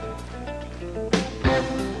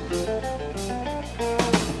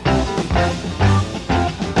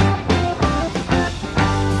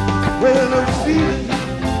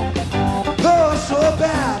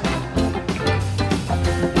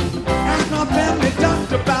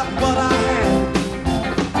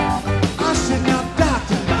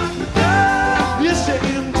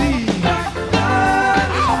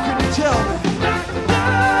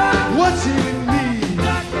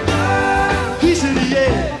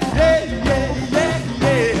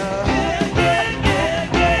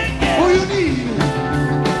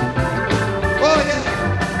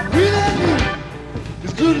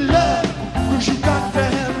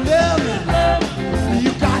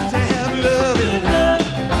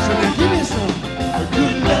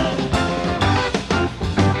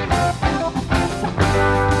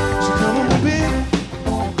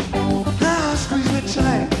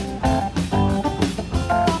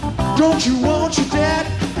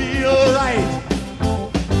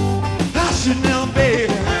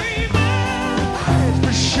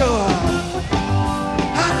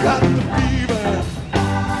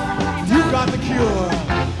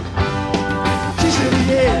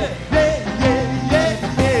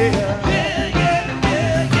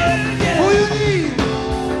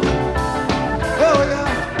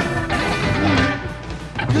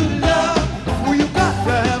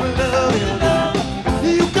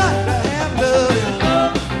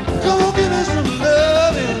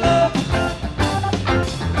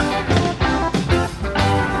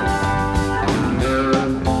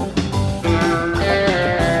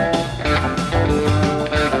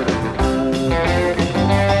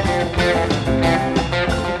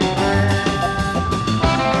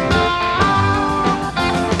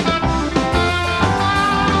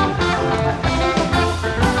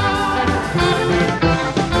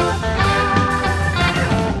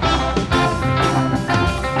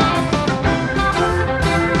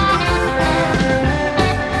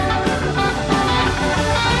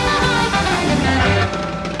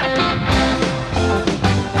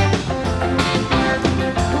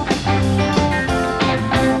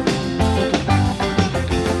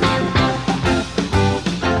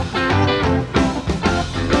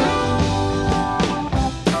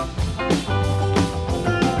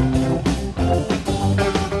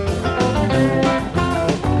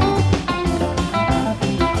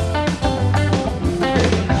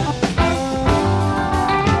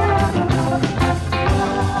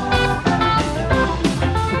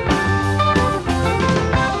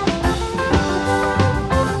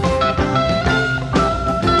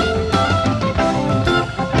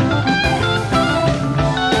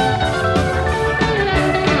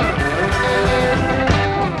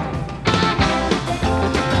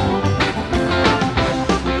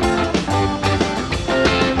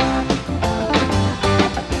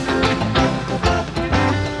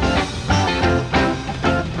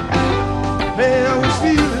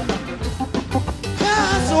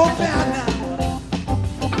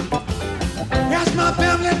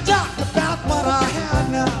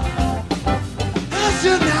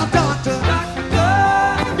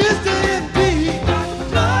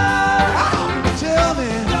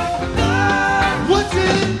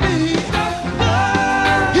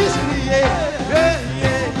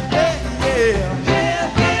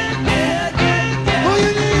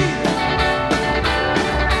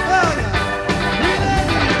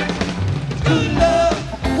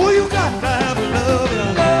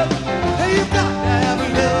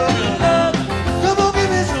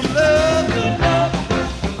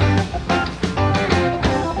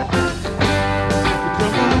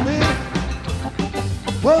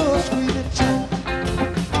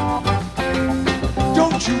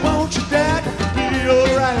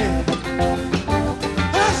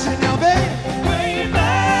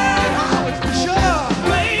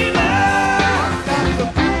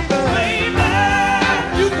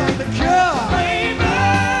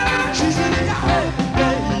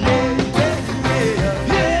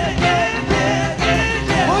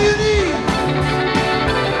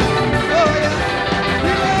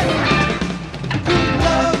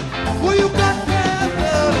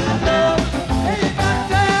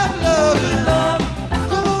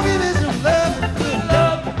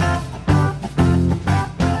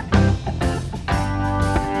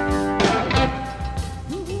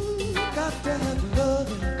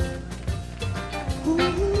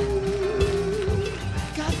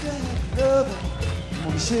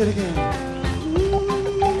again. Ooh,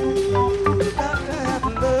 got to have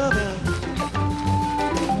loving,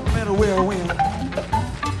 no matter where or when.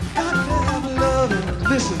 Got to have loving.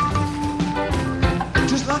 Listen,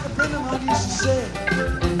 just like a friend of mine used to say,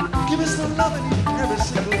 give me some loving every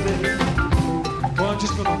single day. Well, I'm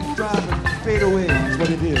just gonna drive and fade away. That's what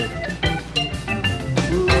it is.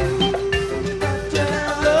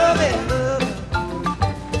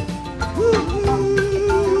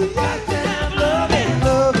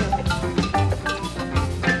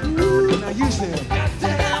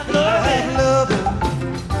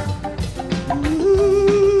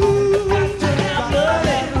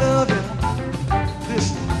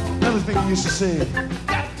 Used to say, each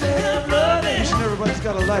and everybody's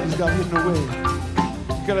got a light he's got hidden away.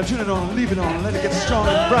 You gotta turn it on and leave it on and let it get strong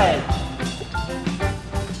and bright.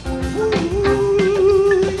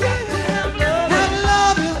 Ooh, yeah, have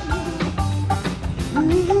loving.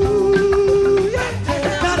 Ooh, yeah,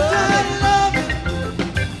 got to have loving.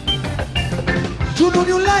 Turn on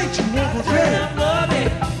your light, you won't regret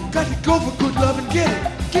it. Got to go for good love and get it,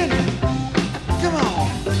 get it. Come on,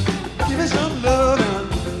 give me some loving.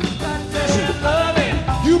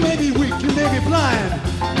 You may be weak, you may be blind.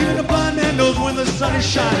 Even a blind man knows when the sun is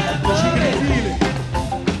shining, cause he can feel it.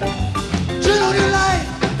 Turn on your light.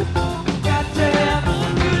 Got to have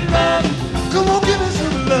good love. Come on, give me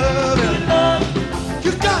some love.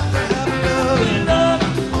 You got to have love.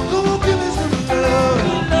 Come on, give me some love.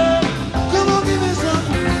 Come on, give me some.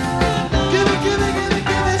 Give me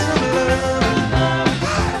some love.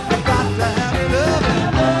 You got to have love.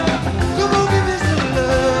 Come on, give me some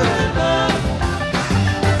love.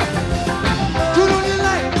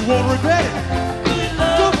 Won't regret it.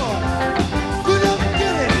 Come on. Good love and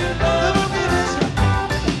get it. Come on, give me some.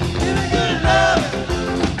 Give me good love.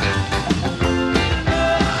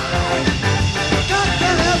 Got to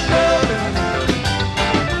have love.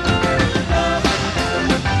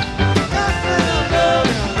 Got to have love.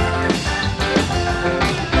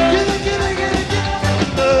 Give me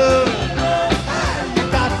love. You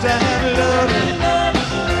got to have love.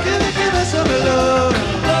 Give me some love.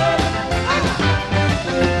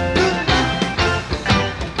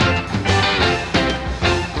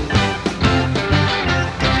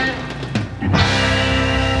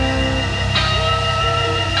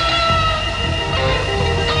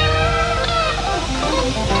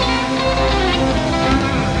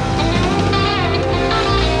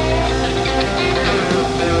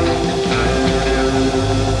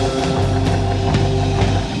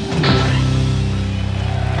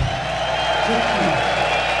 Thank you.